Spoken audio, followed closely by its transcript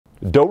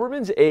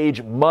Dobermans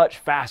age much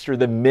faster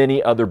than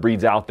many other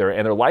breeds out there,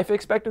 and their life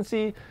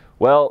expectancy,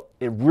 well,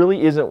 it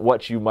really isn't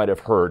what you might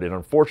have heard. And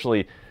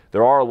unfortunately,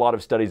 there are a lot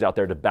of studies out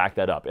there to back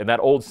that up. And that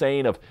old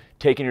saying of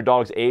taking your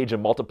dog's age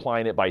and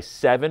multiplying it by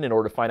 7 in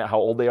order to find out how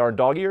old they are in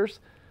dog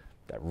years,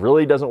 that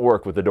really doesn't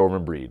work with the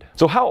Doberman breed.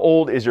 So how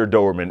old is your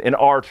Doberman in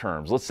our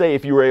terms? Let's say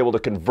if you were able to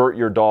convert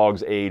your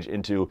dog's age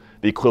into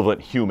the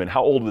equivalent human,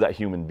 how old would that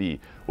human be?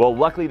 Well,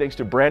 luckily, thanks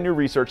to brand new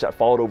research that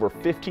followed over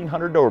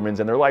 1,500 Dobermans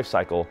in their life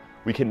cycle,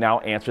 we can now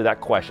answer that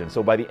question.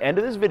 So by the end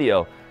of this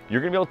video,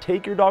 you're gonna be able to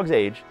take your dog's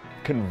age,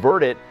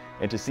 convert it,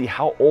 and to see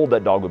how old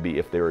that dog would be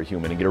if they were a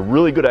human and get a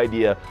really good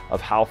idea of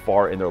how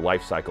far in their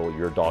life cycle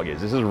your dog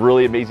is. This is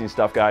really amazing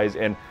stuff, guys,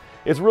 and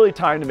it's really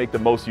time to make the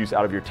most use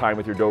out of your time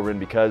with your Doberman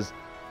because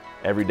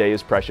every day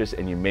is precious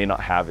and you may not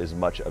have as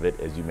much of it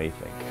as you may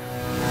think.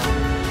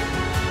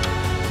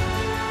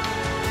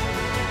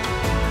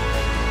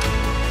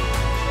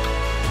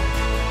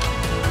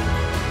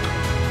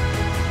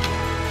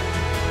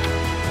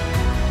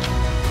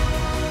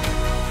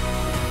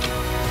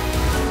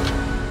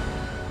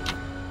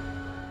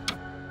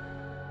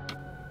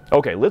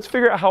 Okay, let's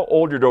figure out how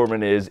old your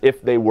Doberman is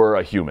if they were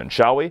a human,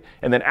 shall we?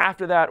 And then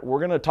after that, we're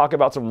gonna talk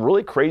about some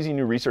really crazy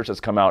new research that's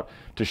come out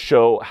to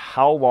show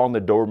how long the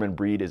Doberman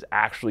breed is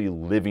actually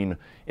living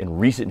in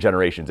recent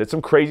generations. It's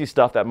some crazy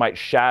stuff that might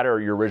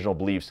shatter your original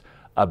beliefs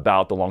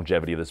about the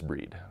longevity of this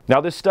breed.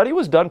 Now, this study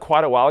was done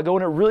quite a while ago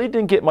and it really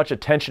didn't get much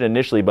attention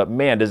initially, but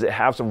man, does it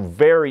have some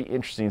very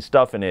interesting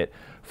stuff in it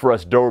for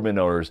us Doberman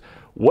owners.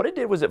 What it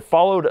did was it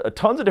followed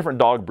tons of different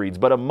dog breeds,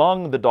 but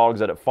among the dogs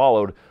that it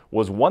followed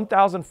was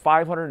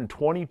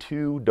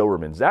 1,522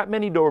 Dobermans. That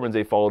many Dobermans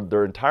they followed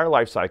their entire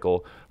life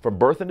cycle from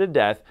birth into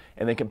death,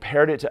 and then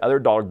compared it to other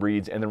dog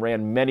breeds and then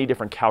ran many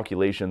different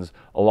calculations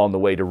along the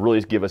way to really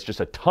give us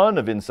just a ton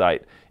of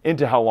insight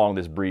into how long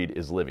this breed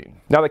is living.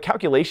 Now, the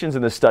calculations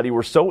in this study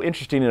were so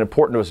interesting and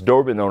important to us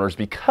Doberman owners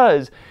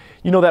because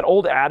that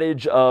old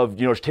adage of,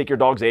 take your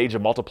dog's age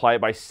and multiply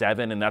it by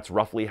 7, and that's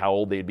roughly how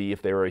old they'd be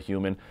if they were a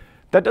human.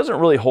 That doesn't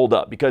really hold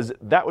up because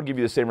that would give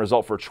you the same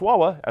result for a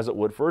Chihuahua as it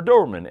would for a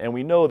Doberman. And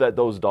we know that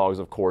those dogs,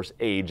 of course,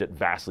 age at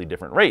vastly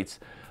different rates.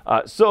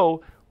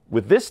 So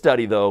with this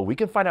study, though, we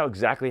can find out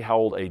exactly how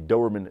old a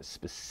Doberman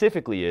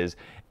specifically is.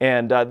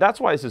 And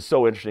that's why this is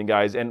so interesting,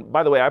 guys. And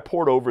by the way, I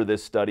poured over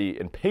this study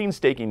in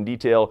painstaking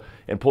detail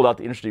and pulled out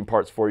the interesting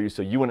parts for you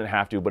so you wouldn't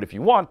have to. But if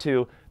you want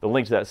to, the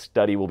link to that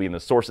study will be in the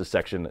sources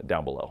section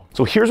down below.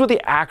 So here's what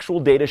the actual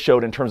data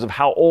showed in terms of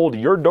how old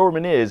your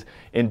Doberman is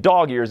in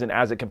dog years and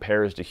as it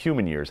compares to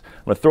human years.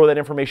 I'm gonna throw that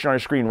information on your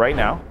screen right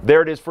now.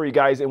 There it is for you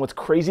guys. And what's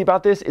crazy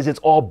about this is it's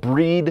all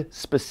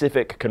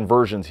breed-specific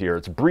conversions here.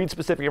 It's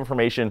breed-specific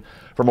information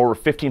from over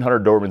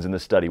 1,500 Dobermans in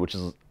this study, which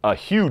is a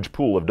huge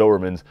pool of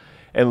Dobermans.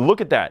 And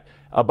look at that.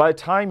 By the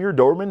time your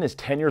Doberman is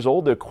 10 years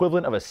old, the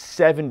equivalent of a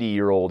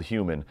 70-year-old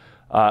human.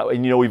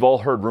 And we've all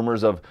heard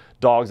rumors of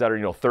dogs that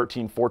are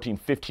 13, 14,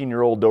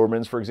 15-year-old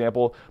Dobermans, for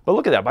example. But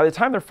look at that. By the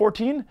time they're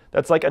 14,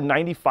 that's like a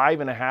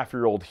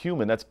 95-and-a-half-year-old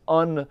human. That's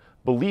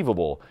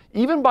unbelievable.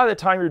 Even by the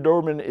time your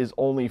Doberman is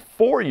only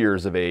 4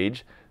 years of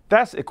age,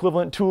 that's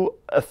equivalent to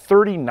a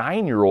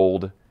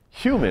 39-year-old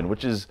human,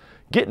 which is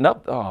getting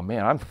up. Oh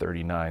man, I'm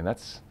 39.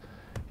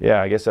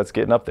 I guess that's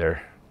getting up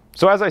there.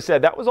 So as I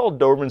said, that was all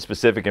Doberman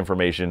specific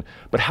information,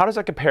 but how does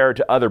that compare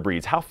to other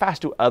breeds? How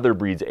fast do other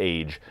breeds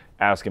age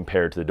as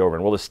compared to the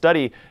Doberman? Well, the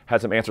study had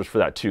some answers for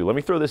that too. Let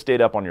me throw this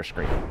data up on your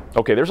screen.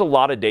 Okay, there's a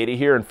lot of data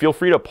here, and feel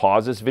free to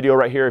pause this video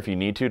right here if you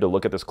need to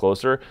look at this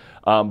closer.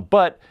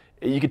 But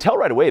you can tell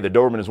right away the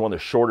Doberman is one of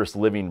the shortest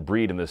living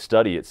breed in this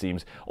study, it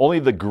seems. Only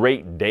the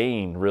Great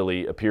Dane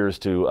really appears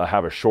to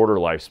have a shorter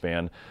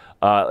lifespan.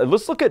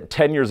 Let's look at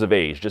 10 years of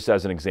age, just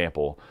as an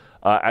example.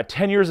 At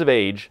 10 years of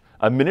age,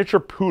 a miniature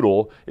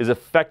poodle is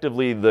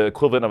effectively the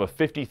equivalent of a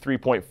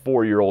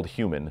 53.4-year-old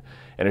human.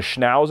 And a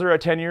Schnauzer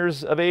at 10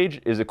 years of age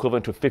is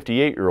equivalent to a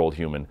 58-year-old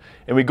human.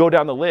 And we go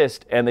down the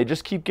list, and they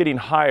just keep getting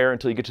higher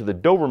until you get to the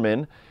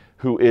Doberman,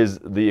 who is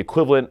the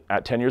equivalent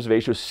at 10 years of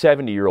age to a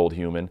 70-year-old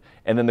human.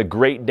 And then the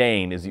Great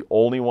Dane is the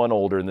only one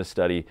older in this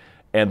study,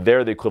 and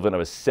they're the equivalent of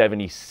a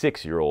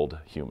 76-year-old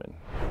human.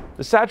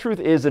 The sad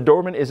truth is the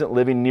Doberman isn't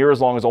living near as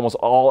long as almost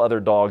all other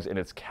dogs in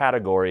its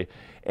category,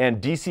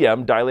 and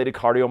DCM, dilated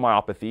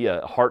cardiomyopathy,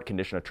 a heart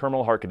condition, a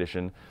terminal heart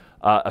condition,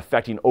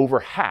 affecting over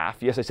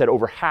half, yes, I said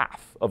over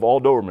half of all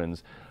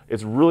Dobermans,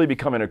 it's really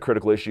becoming a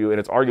critical issue, and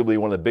it's arguably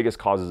one of the biggest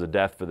causes of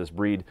death for this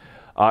breed.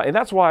 And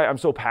that's why I'm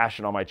so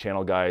passionate on my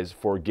channel, guys,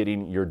 for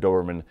getting your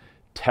Doberman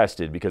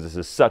tested, because this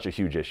is such a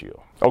huge issue.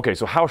 Okay,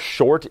 so how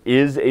short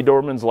is a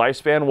Doberman's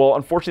lifespan? Well,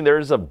 unfortunately, there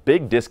is a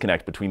big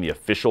disconnect between the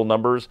official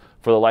numbers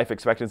for the life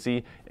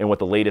expectancy and what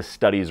the latest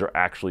studies are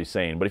actually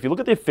saying. But if you look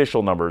at the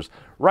official numbers,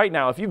 right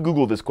now, if you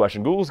Google this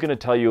question, Google's gonna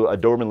tell you a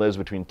Doberman lives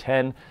between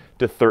 10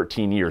 to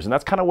 13 years. And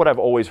that's kind of what I've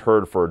always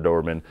heard for a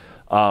Doberman.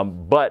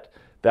 But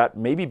that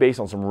may be based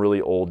on some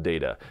really old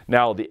data.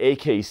 Now, the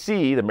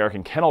AKC, the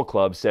American Kennel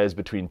Club, says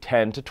between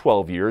 10 to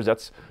 12 years.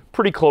 That's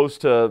pretty close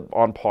to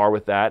on par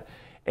with that.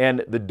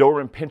 And the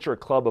Doberman Pinscher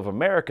Club of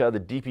America, the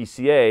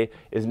DPCA,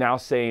 is now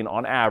saying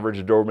on average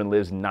a Doberman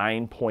lives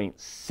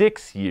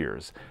 9.6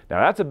 years.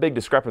 Now that's a big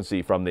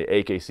discrepancy from the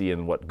AKC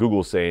and what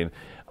Google's saying.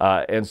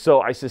 And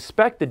so I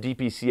suspect the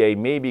DPCA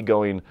may be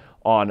going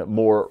on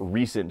more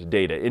recent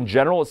data. In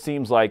general, it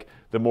seems like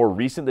the more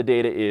recent the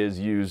data is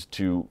used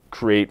to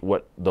create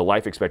what the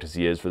life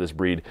expectancy is for this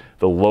breed,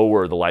 the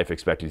lower the life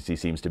expectancy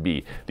seems to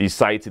be. These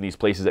sites and these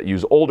places that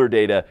use older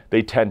data,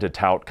 they tend to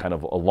tout kind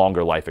of a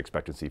longer life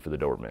expectancy for the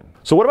Doberman.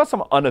 So what about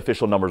some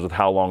unofficial numbers with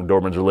how long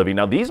Dobermans are living?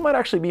 Now these might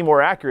actually be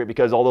more accurate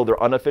because although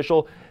they're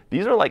unofficial,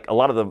 these are like a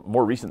lot of the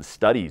more recent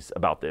studies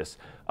about this,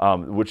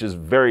 which is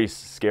very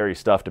scary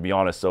stuff, to be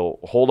honest. So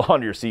hold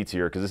on to your seats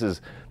here,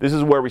 because this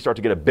is where we start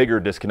to get a bigger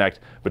disconnect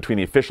between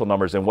the official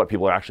numbers and what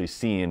people are actually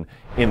seeing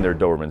in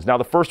their Dobermans. Now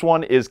the first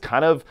one is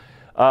kind of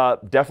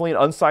definitely an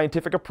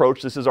unscientific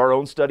approach. This is our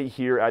own study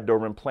here at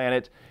Doberman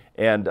Planet.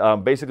 And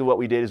basically what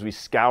we did is we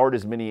scoured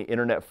as many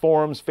internet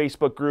forums,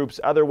 Facebook groups,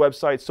 other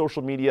websites,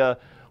 social media,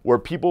 where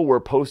people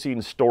were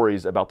posting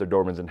stories about their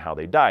Dobermans and how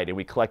they died. And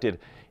we collected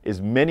as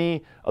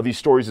many of these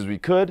stories as we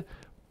could,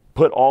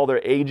 put all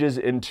their ages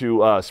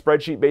into a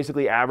spreadsheet,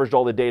 basically averaged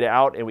all the data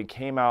out, and we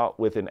came out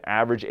with an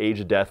average age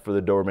of death for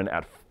the Doberman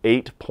at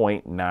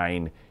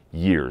 8.9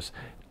 years.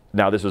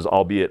 Now this was,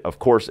 albeit of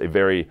course, a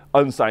very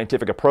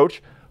unscientific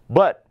approach,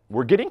 but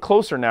we're getting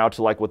closer now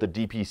to like what the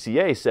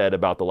DPCA said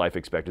about the life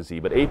expectancy,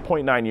 but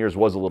 8.9 years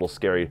was a little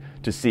scary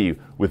to see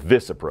with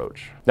this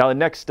approach. Now the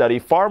next study,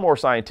 far more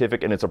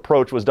scientific in its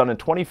approach, was done in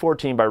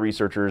 2014 by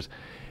researchers,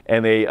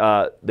 and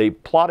they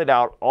plotted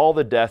out all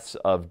the deaths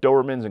of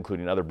Dobermans,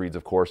 including other breeds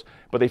of course,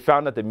 but they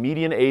found that the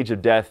median age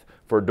of death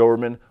for a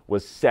Doberman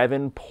was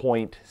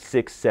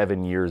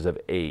 7.67 years of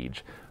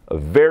age. A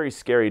very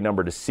scary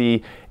number to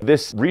see.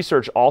 This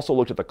research also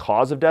looked at the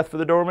cause of death for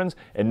the Dobermans,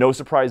 and no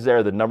surprise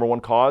there, the number one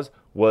cause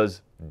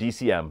was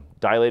DCM,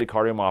 dilated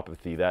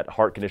cardiomyopathy, that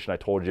heart condition I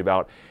told you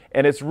about.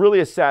 And it's really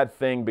a sad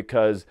thing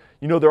because,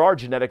 you know, there are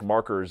genetic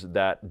markers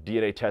that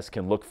DNA tests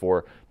can look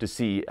for to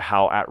see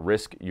how at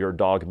risk your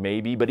dog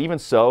may be. But even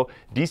so,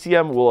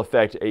 DCM will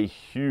affect a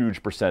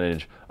huge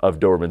percentage of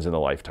Dobermans in a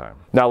lifetime.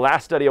 Now,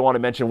 last study I want to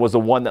mention was the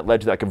one that led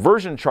to that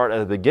conversion chart at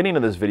the beginning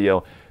of this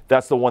video.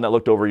 That's the one that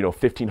looked over,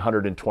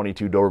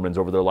 1,522 Dobermans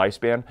over their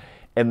lifespan.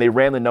 And they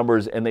ran the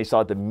numbers and they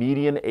saw the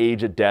median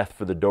age of death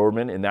for the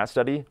Doberman in that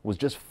study was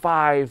just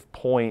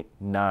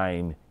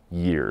 5.9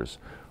 years,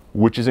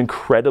 which is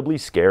incredibly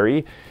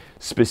scary,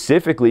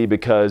 specifically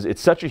because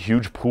it's such a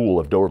huge pool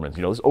of Dobermans.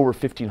 There's over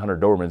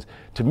 1,500 Dobermans.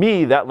 To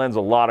me, that lends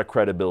a lot of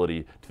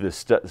credibility to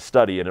this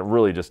study, and it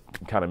really just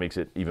kind of makes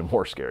it even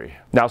more scary.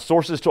 Now,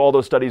 sources to all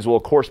those studies will,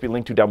 of course, be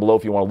linked to down below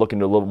if you want to look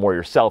into a little bit more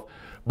yourself.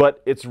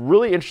 But it's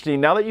really interesting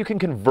now that you can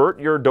convert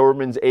your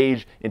Doberman's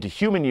age into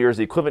human years,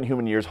 the equivalent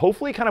human years,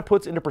 hopefully kind of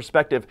puts into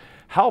perspective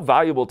how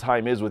valuable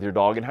time is with your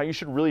dog and how you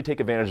should really take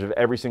advantage of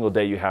every single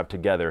day you have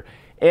together.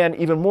 And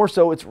even more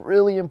so, it's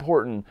really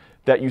important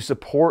that you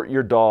support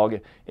your dog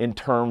in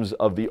terms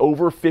of the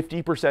over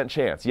 50%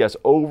 chance, yes,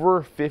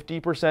 over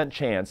 50%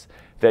 chance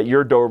that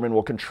your Doberman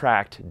will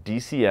contract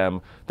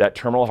DCM, that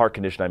terminal heart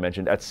condition I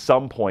mentioned, at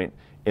some point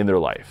in their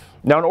life.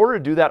 Now, in order to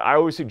do that, I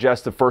always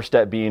suggest the first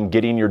step being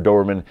getting your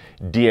Doberman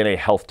DNA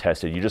health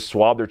tested. You just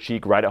swab their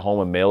cheek right at home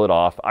and mail it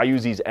off. I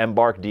use these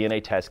Embark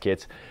DNA test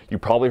kits. You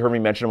probably heard me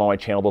mention them on my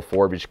channel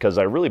before because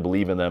I really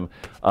believe in them.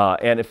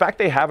 And in fact,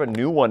 they have a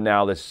new one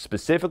now that's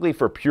specifically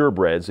for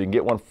purebreds. So you can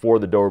get one for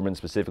the Doberman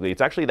specifically.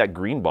 It's actually that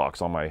green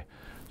box on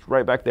it's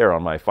right back there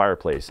on my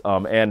fireplace.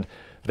 And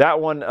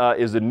that one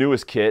is the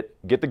newest kit.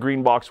 Get the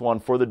green box one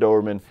for the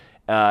Doberman.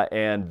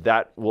 And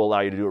that will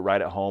allow you to do it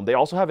right at home. They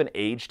also have an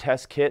age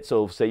test kit.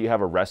 So say you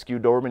have a rescue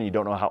Doberman and you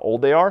don't know how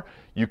old they are,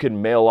 you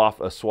can mail off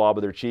a swab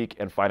of their cheek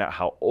and find out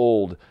how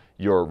old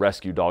your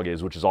rescue dog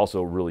is, which is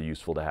also really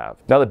useful to have.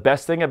 Now, the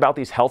best thing about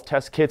these health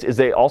test kits is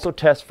they also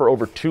test for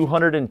over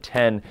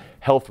 210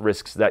 health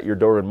risks that your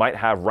Doberman might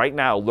have right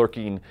now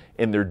lurking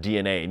in their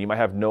DNA, and you might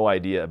have no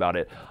idea about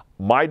it.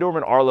 My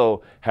Doberman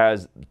Arlo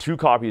has 2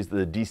 copies of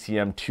the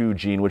DCM2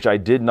 gene, which I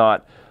did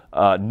not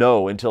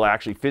know until I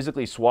actually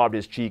physically swabbed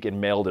his cheek and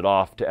mailed it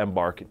off to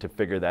Embark to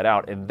figure that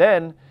out. And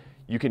then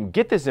you can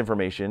get this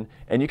information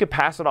and you can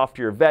pass it off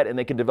to your vet and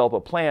they can develop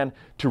a plan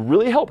to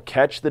really help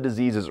catch the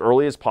disease as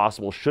early as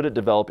possible should it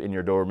develop in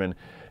your Doberman,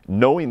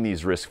 knowing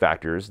these risk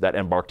factors that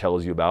Embark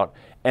tells you about,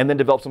 and then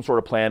develop some sort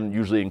of plan,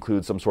 usually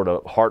includes some sort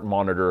of heart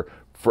monitor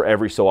for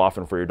every so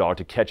often for your dog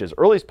to catch as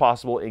early as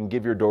possible and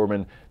give your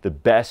Doberman the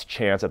best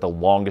chance at the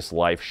longest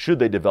life should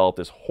they develop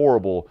this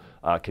horrible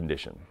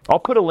condition. I'll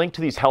put a link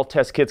to these health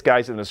test kits,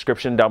 guys, in the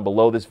description down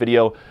below this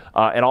video.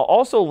 And I'll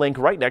also link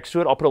right next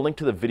to it, I'll put a link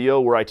to the video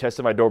where I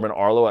tested my Doberman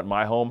Arlo at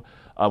my home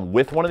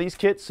with one of these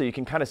kits, so you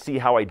can kind of see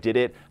how I did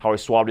it, how I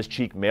swabbed his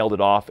cheek, mailed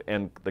it off,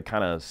 and the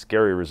kind of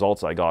scary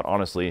results I got,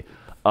 honestly,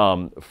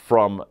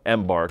 from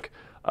Embark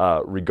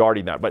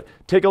regarding that. But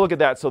take a look at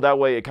that so that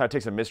way it kind of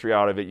takes the mystery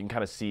out of it. You can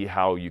kind of see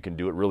how you can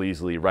do it really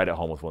easily right at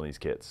home with one of these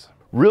kits.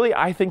 Really,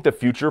 I think the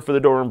future for the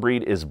Doberman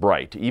breed is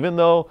bright, even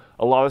though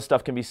a lot of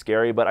stuff can be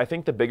scary. But I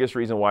think the biggest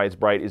reason why it's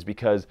bright is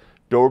because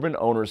Doberman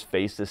owners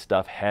face this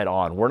stuff head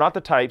on. We're not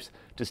the types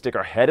to stick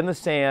our head in the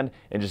sand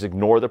and just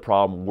ignore the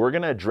problem. We're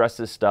going to address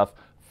this stuff,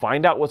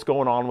 find out what's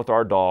going on with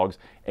our dogs,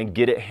 and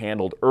get it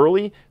handled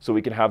early so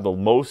we can have the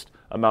most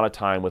amount of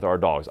time with our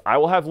dogs. I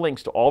will have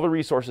links to all the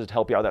resources to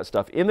help you out with that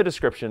stuff in the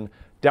description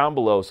down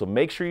below, so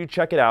make sure you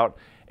check it out.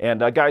 And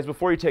guys,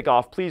 before you take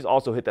off, please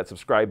also hit that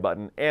subscribe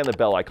button and the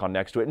bell icon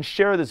next to it, and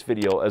share this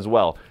video as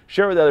well.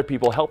 Share with other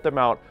people, help them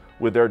out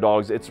with their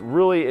dogs. It's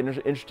really an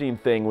interesting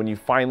thing when you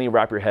finally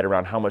wrap your head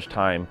around how much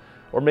time,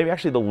 or maybe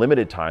actually the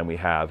limited time we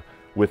have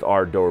with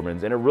our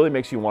Dobermans, and it really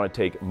makes you want to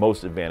take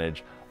most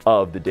advantage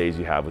of the days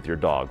you have with your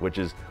dog, which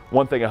is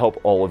one thing I hope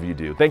all of you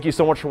do. Thank you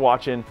so much for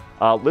watching.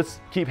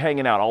 Let's keep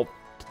hanging out. I'll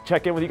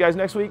check in with you guys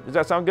next week. Does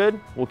that sound good?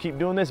 We'll keep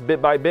doing this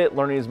bit by bit,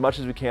 learning as much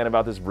as we can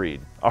about this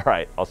breed. All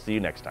right, I'll see you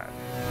next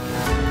time.